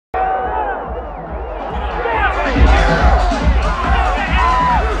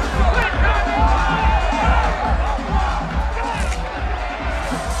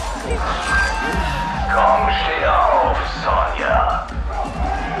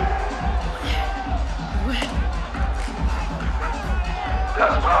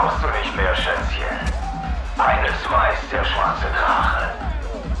Das brauchst du nicht mehr, Schätzchen. Eines weiß der schwarze Drache.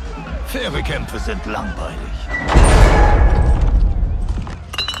 Faire Kämpfe sind langweilig.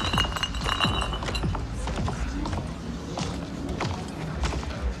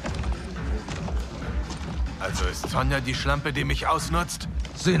 Also ist Sonja die Schlampe, die mich ausnutzt?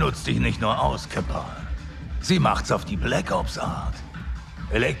 Sie nutzt dich nicht nur aus, Kipper. Sie macht's auf die Black Ops Art.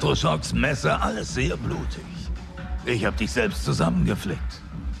 Elektroschocks, Messer, alles sehr blutig. Ich hab dich selbst zusammengeflickt.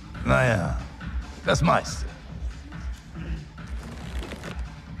 Naja, das meiste.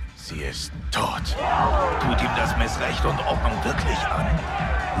 Sie ist tot. Tut ihm das Missrecht und Ordnung wirklich an?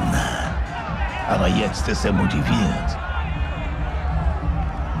 Nein. Aber jetzt ist er motiviert.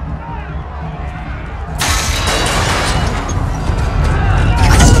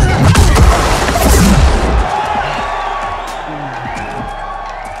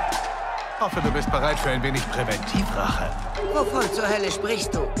 Ich hoffe, du bist bereit für ein wenig Präventivrache. Wovon zur Hölle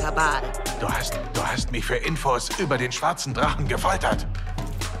sprichst du, Kabal? Du hast mich für Infos über den schwarzen Drachen gefoltert.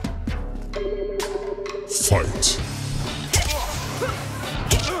 Fight.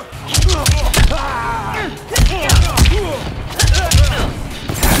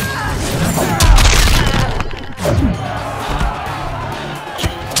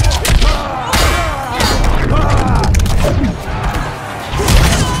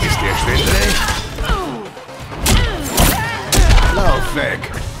 Ist dir schwindelig? Lauf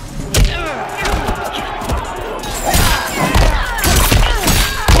weg!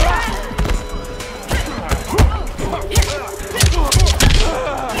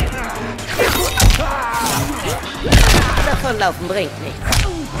 Davonlaufen bringt nichts.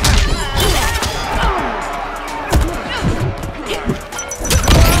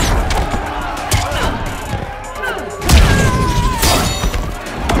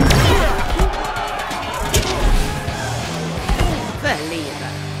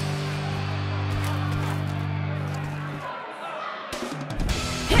 Verlierer.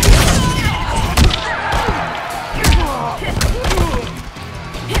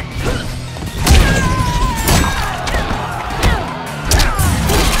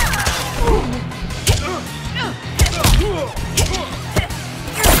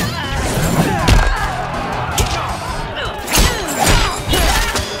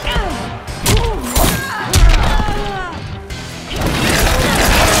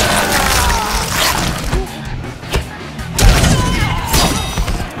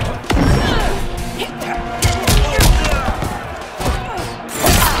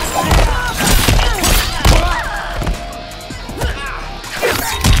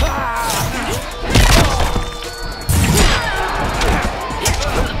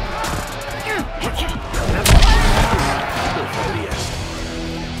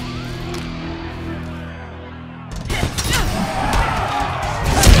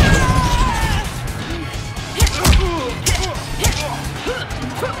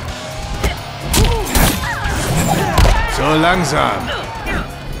 So langsam.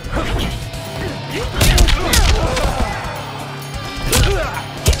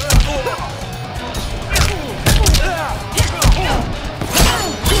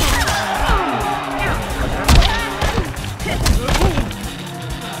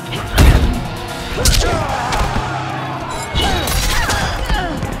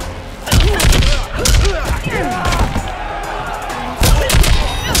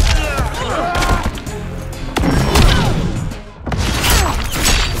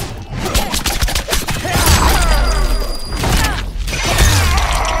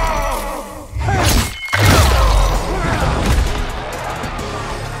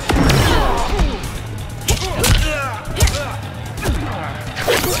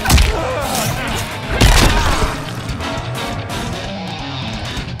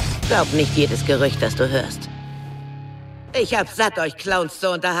 Glaub nicht jedes Gerücht, das du hörst. Ich hab satt, euch Clowns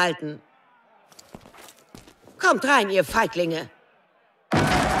zu unterhalten. Kommt rein, ihr Feiglinge.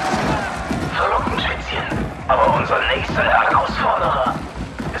 Verlockend, Schätzchen. Aber unser nächster Herausforderer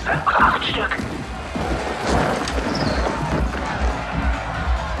ist ein Prachtstück.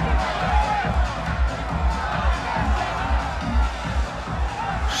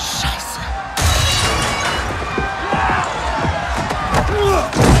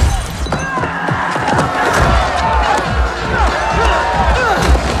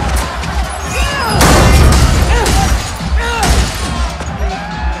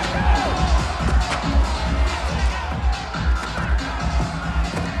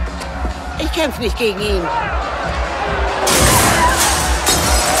 Ich kämpf nicht gegen ihn.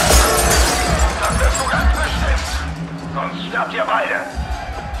 Dann wirst du ganz bestimmt. Sonst sterbt ihr beide.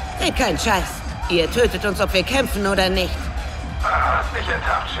 Red keinen Scheiß. Ihr tötet uns, ob wir kämpfen oder nicht. Hast mich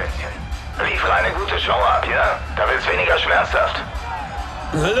enttarnt, Schätzchen. Liefere eine gute Show ab, ja? Da wird's weniger schmerzhaft.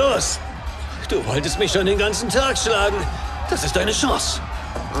 Na los! Du wolltest mich schon den ganzen Tag schlagen. Das ist deine Chance.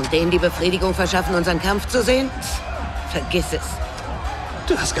 Und denen die Befriedigung verschaffen, unseren Kampf zu sehen? Vergiss es.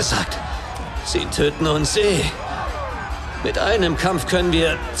 Du hast gesagt, sie töten uns eh. Mit einem Kampf können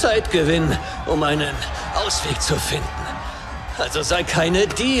wir Zeit gewinnen, um einen Ausweg zu finden. Also sei keine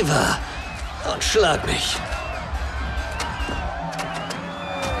Diva und schlag mich.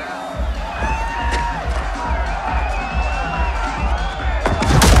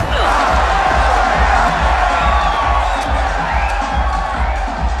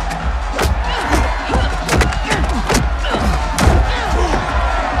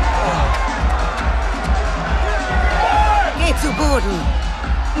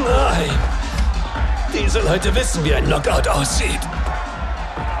 Nein! Diese Leute wissen, wie ein Knockout aussieht.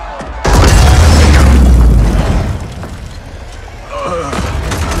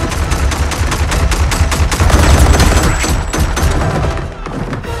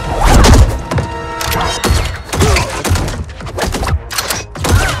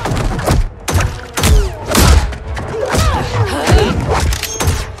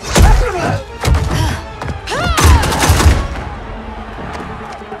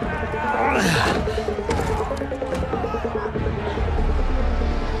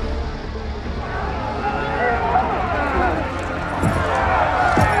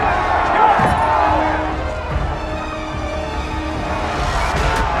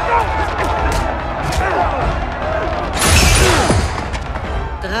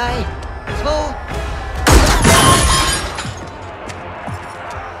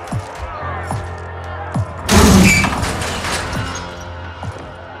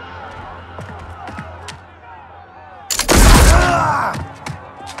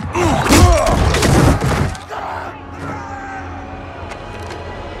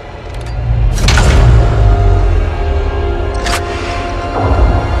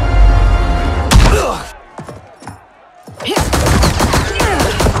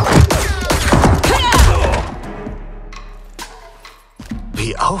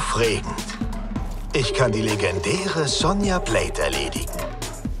 Aufregend. Ich kann die legendäre Sonja Blade erledigen.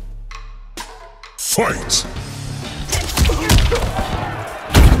 Fight!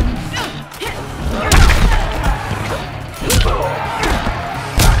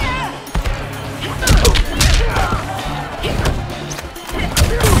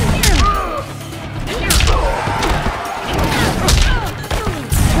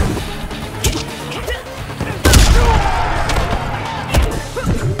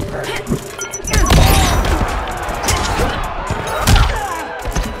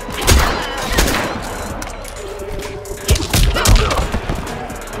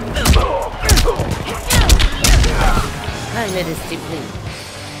 Keine Disziplin.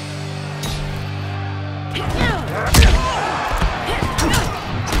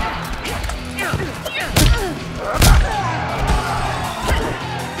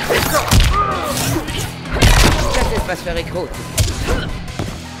 Das ist was für Rekruten.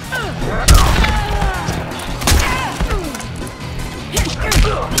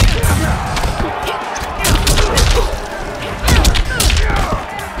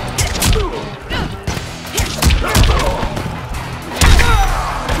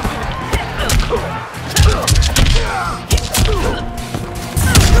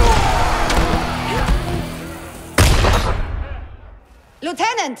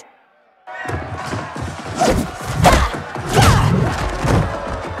 Lieutenant!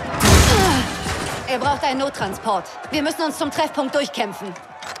 Er braucht einen Nottransport. Wir müssen uns zum Treffpunkt durchkämpfen.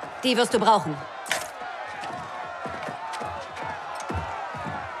 Die wirst du brauchen.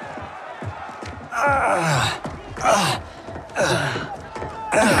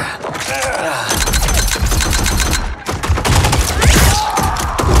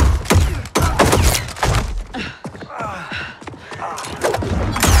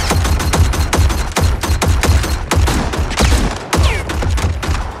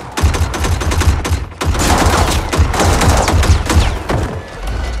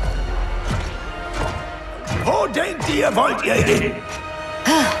 Wo denkt ihr, wollt ihr hin?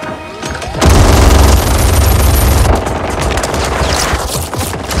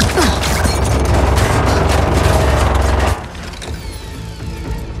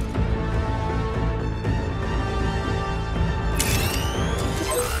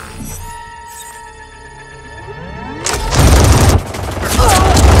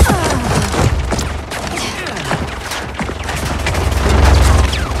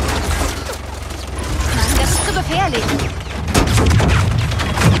 Mann, das ist zu gefährlich.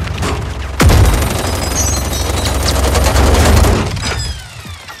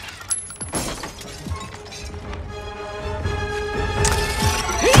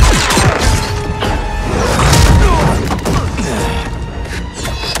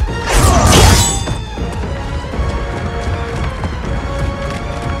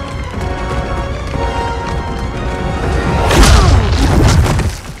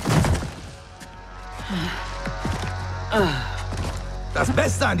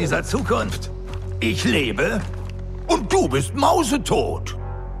 Beste an dieser Zukunft? Ich lebe und du bist mausetot.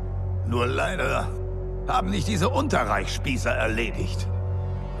 Nur leider haben dich diese Unterreichsspießer erledigt.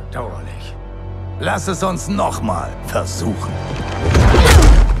 Bedauerlich. Lass es uns nochmal versuchen.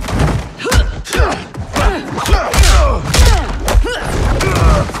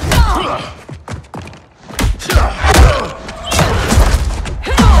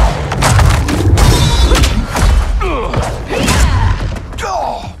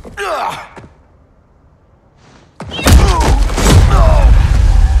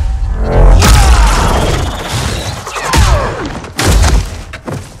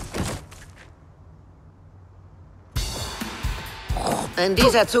 In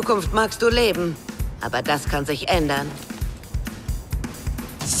dieser Zukunft magst du leben, aber das kann sich ändern.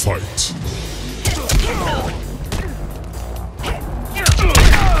 Fight.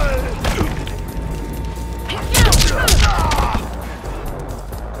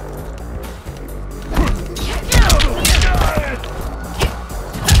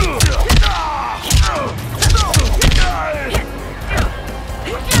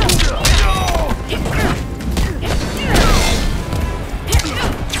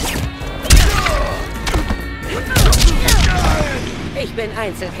 Ich bin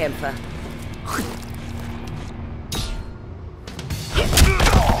Einzelkämpfer.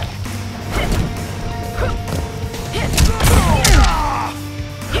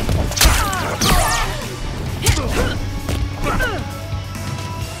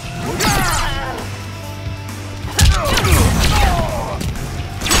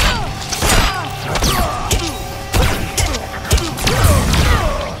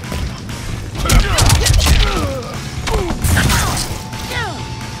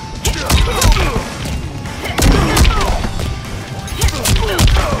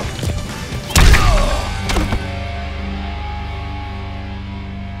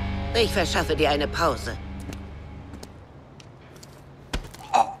 Ich verschaffe dir eine Pause.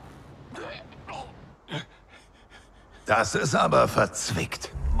 Das ist aber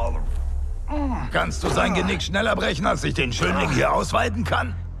verzwickt. Kannst du sein Genick schneller brechen, als ich den Schönling hier ausweiten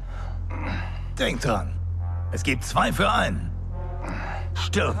kann? Denk dran, es gibt 2 für 1.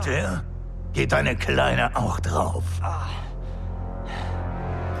 Stirbt er, geht deine Kleine auch drauf.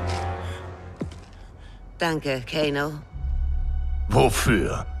 Danke, Kano,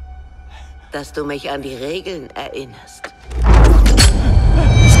 Wofür? dass du mich an die Regeln erinnerst.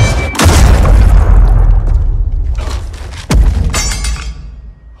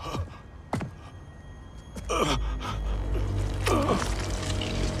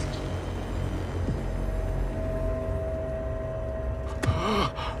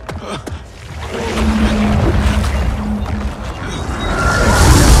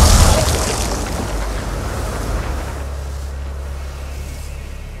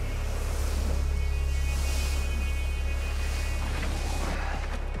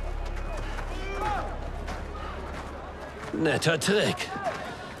 Netter Trick.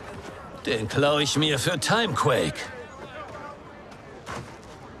 Den klaue ich mir für Timequake.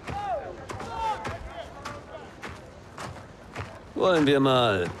 Wollen wir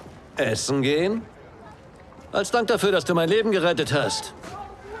mal essen gehen? Als Dank dafür, dass du mein Leben gerettet hast.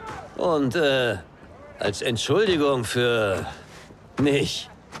 Und, als Entschuldigung für mich.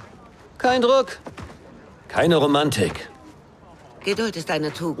 Kein Druck, keine Romantik. Geduld ist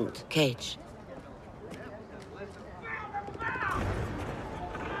eine Tugend, Cage.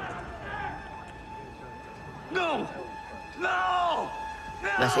 No! No!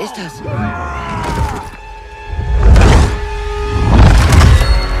 Was ist das?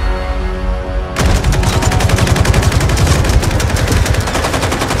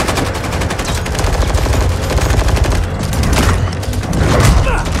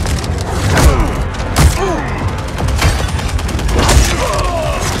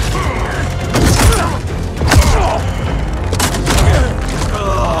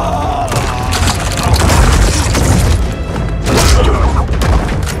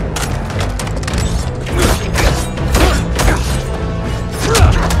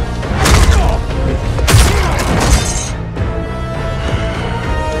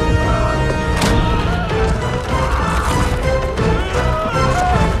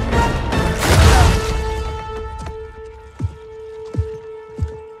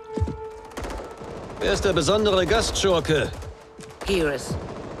 Wer ist der besondere Gastschurke? Geras.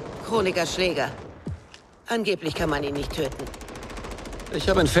 Chroniker Schläger. Angeblich kann man ihn nicht töten. Ich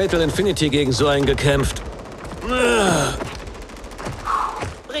habe in Fatal Infinity gegen so einen gekämpft.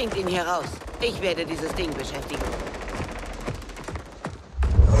 Bringt ihn hier raus. Ich werde dieses Ding beschäftigen.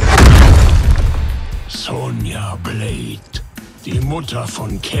 Sonya Blade. Die Mutter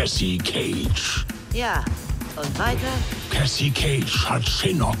von Cassie Cage. Ja, und weiter? Cassie Cage hat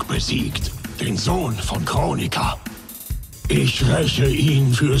Shinnok besiegt, den Sohn von Chroniker. Ich räche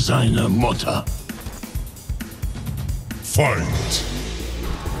ihn für seine Mutter. Fight!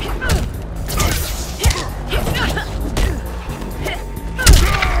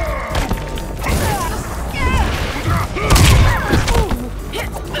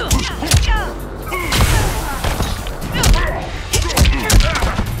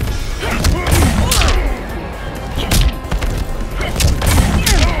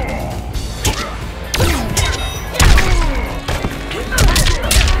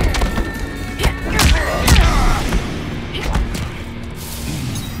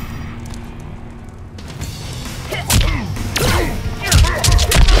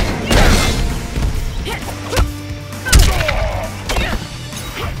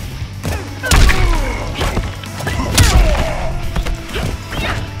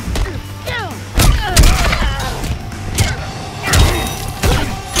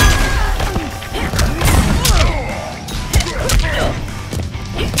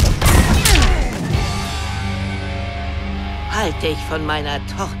 Halt dich von meiner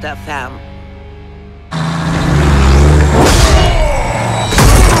Tochter fern.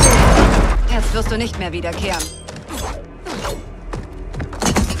 Jetzt wirst du nicht mehr wiederkehren.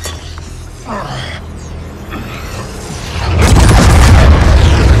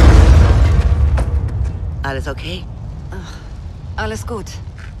 Alles okay? Alles gut.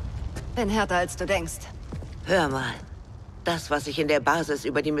 Bin härter, als du denkst. Hör mal. Das, was ich in der Basis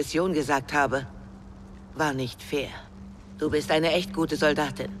über die Mission gesagt habe, war nicht fair. Du bist eine echt gute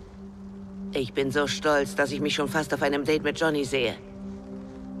Soldatin. Ich bin so stolz, dass ich mich schon fast auf einem Date mit Johnny sehe.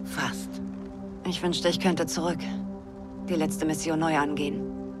 Fast. Ich wünschte, ich könnte zurück. Die letzte Mission neu angehen.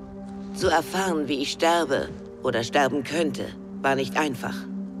 Zu erfahren, wie ich sterbe oder sterben könnte, war nicht einfach.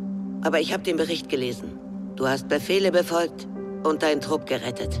 Aber ich habe den Bericht gelesen. Du hast Befehle befolgt und deinen Trupp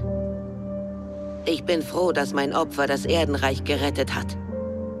gerettet. Ich bin froh, dass mein Opfer das Erdenreich gerettet hat.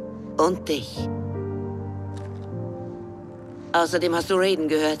 Und dich. Außerdem hast du Raiden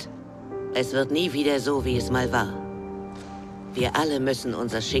gehört. Es wird nie wieder so, wie es mal war. Wir alle müssen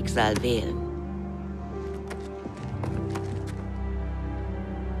unser Schicksal wählen.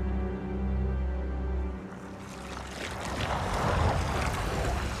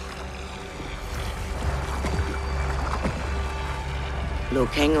 Liu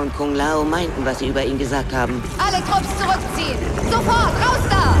Kang und Kung Lao meinten, was sie über ihn gesagt haben. Alle Trupps zurückziehen! Sofort! Raus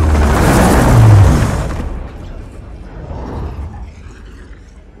da!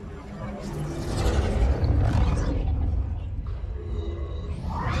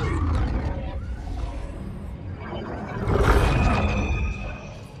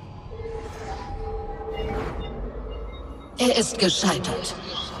 Er ist gescheitert.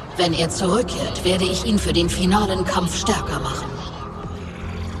 Wenn er zurückkehrt, werde ich ihn für den finalen Kampf stärker machen.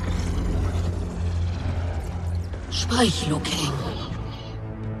 Sprich, Liu Kang.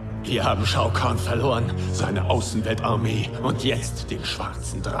 Wir haben Shao Kahn verloren, seine Außenweltarmee und jetzt den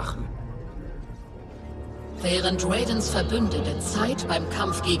schwarzen Drachen. Während Raidens Verbündete Zeit beim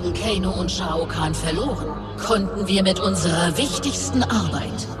Kampf gegen Kano und Shao Kahn verloren, konnten wir mit unserer wichtigsten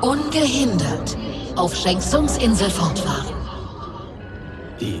Arbeit ungehindert auf Shang Tsungs Insel fortfahren.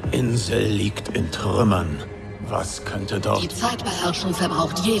 Die Insel liegt in Trümmern. Was könnte dort... Die Zeitbeherrschung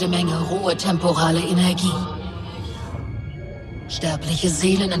verbraucht jede Menge rohe temporale Energie. Sterbliche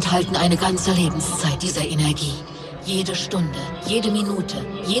Seelen enthalten eine ganze Lebenszeit dieser Energie. Jede Stunde, jede Minute,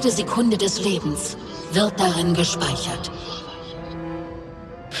 jede Sekunde des Lebens wird darin gespeichert.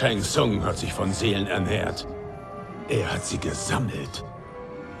 Shang Tsung hat sich von Seelen ernährt. Er hat sie gesammelt.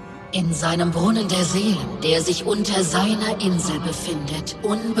 In seinem Brunnen der Seelen, der sich unter seiner Insel befindet,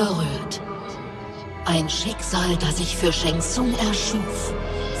 unberührt. Ein Schicksal, das ich für Shang Tsung erschuf,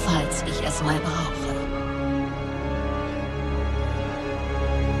 falls ich es mal brauche.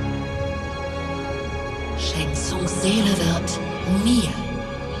 Shang Tsungs Seele wird mir